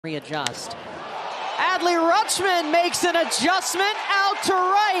Readjust. Adley Rutschman makes an adjustment out to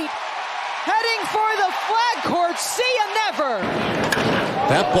right. Heading for the flag court. See ya never.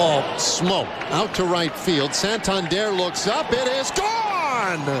 That ball smoked out to right field. Santander looks up. It is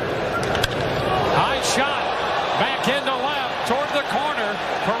gone. High shot. Back into left toward the corner.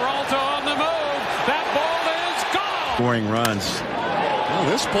 Peralta on the move. That ball is gone. Scoring runs. Well,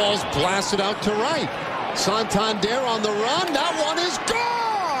 this ball's blasted out to right. Santander on the run. That one is gone.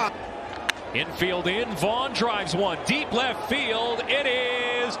 Infield in. Vaughn drives one. Deep left field. It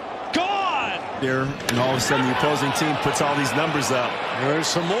is gone. Here, and all of a sudden the opposing team puts all these numbers up. There's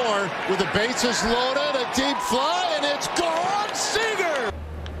some more with the bases loaded. A deep fly, and it's gone. Seager.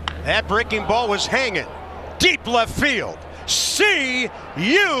 That breaking ball was hanging. Deep left field. See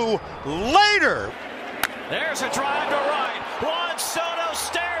you later. There's a drive to right. Juan Soto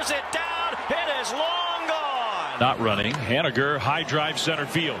stares it down. It is long gone. Not running. Haniger, high drive center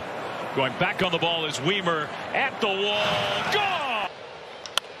field. Going back on the ball is Weimer at the wall. Gone!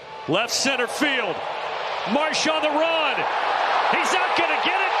 Left center field. Marsh on the run. He's not going to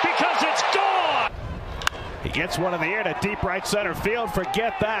get it because it's gone. He gets one in the air to deep right center field.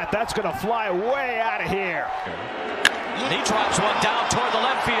 Forget that. That's going to fly way out of here. He drops one down toward the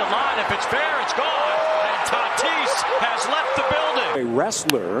left field line. If it's fair, it's gone. And Tatis has left the building. A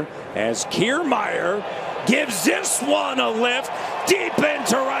wrestler as Kiermaier gives this one a lift deep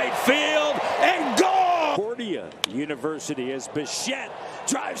into right field and gone. Concordia University as Bichette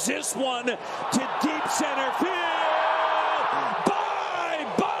drives this one to deep center field.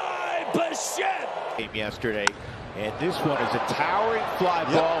 Bye, Bichette. Yesterday, and this one is a towering fly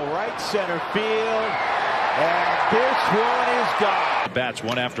ball right center field, and this one is gone. Bats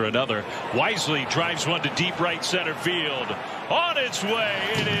one after another. Wisely drives one to deep right center field. On its way,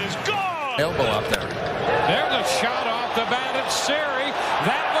 it is gone. Elbow out there. There's a shot off the bat at Siri.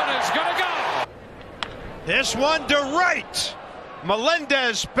 That one is going to go. This one to right.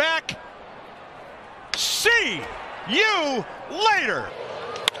 Melendez back. See you later.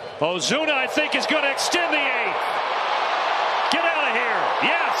 Ozuna, I think, is going to extend the eighth. Get out of here.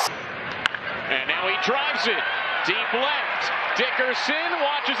 Yes. And now he drives it. Deep left. Dickerson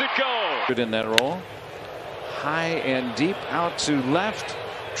watches it go. Good in that roll. High and deep out to left.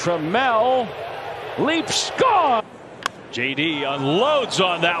 Trammell leaps. Gone. JD unloads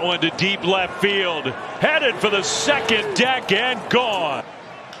on that one to deep left field. Headed for the second deck and gone.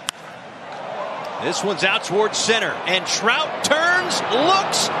 This one's out towards center, and Trout turns,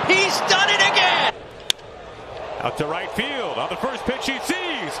 looks, he's done it again. Out to right field. On the first pitch he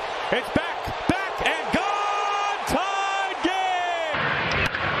sees. It's back, and gone. Tied game.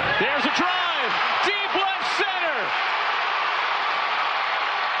 There's a drive. Deep left center.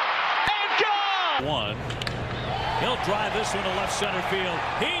 And gone. One. He'll drive this one to left center field.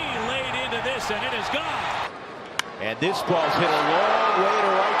 He laid into this, and it is gone. And this ball's hit a long way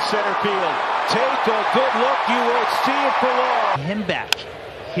to right center field. Take a good look. You won't see it for long. Him back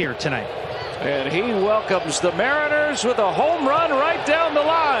here tonight. And he welcomes the Mariners with a home run right down the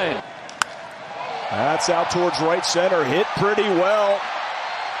line. That's out towards right center. Hit pretty well.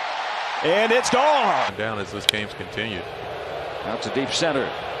 And it's gone. Down as this game's continued. Out to deep center.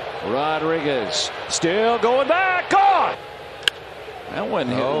 Rodriguez still going back. Gone. That one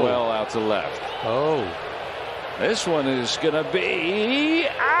hit well out to left. Oh. This one is going to be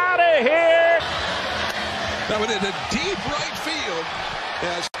out of here. That one into deep right field.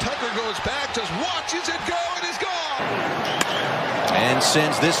 As Tucker goes back, just watches it go, and is gone. And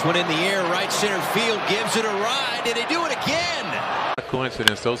sends this one in the air, right center field, gives it a ride. Did he do it again? A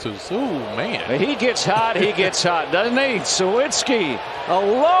coincidence, those two. Oh, man. He gets hot, doesn't he? Sawinski, a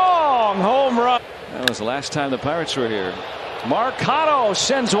long home run. That was the last time the Pirates were here. Marcano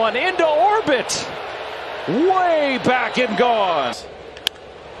sends one into orbit. Way back and gone.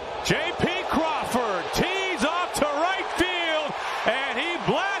 J.P. Crawford tees off to right field, and he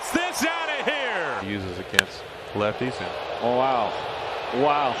blasts this out of here. He uses against lefties. And, oh, wow.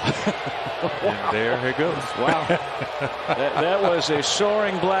 and there it goes. Wow. that was a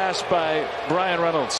soaring blast by Brian Reynolds.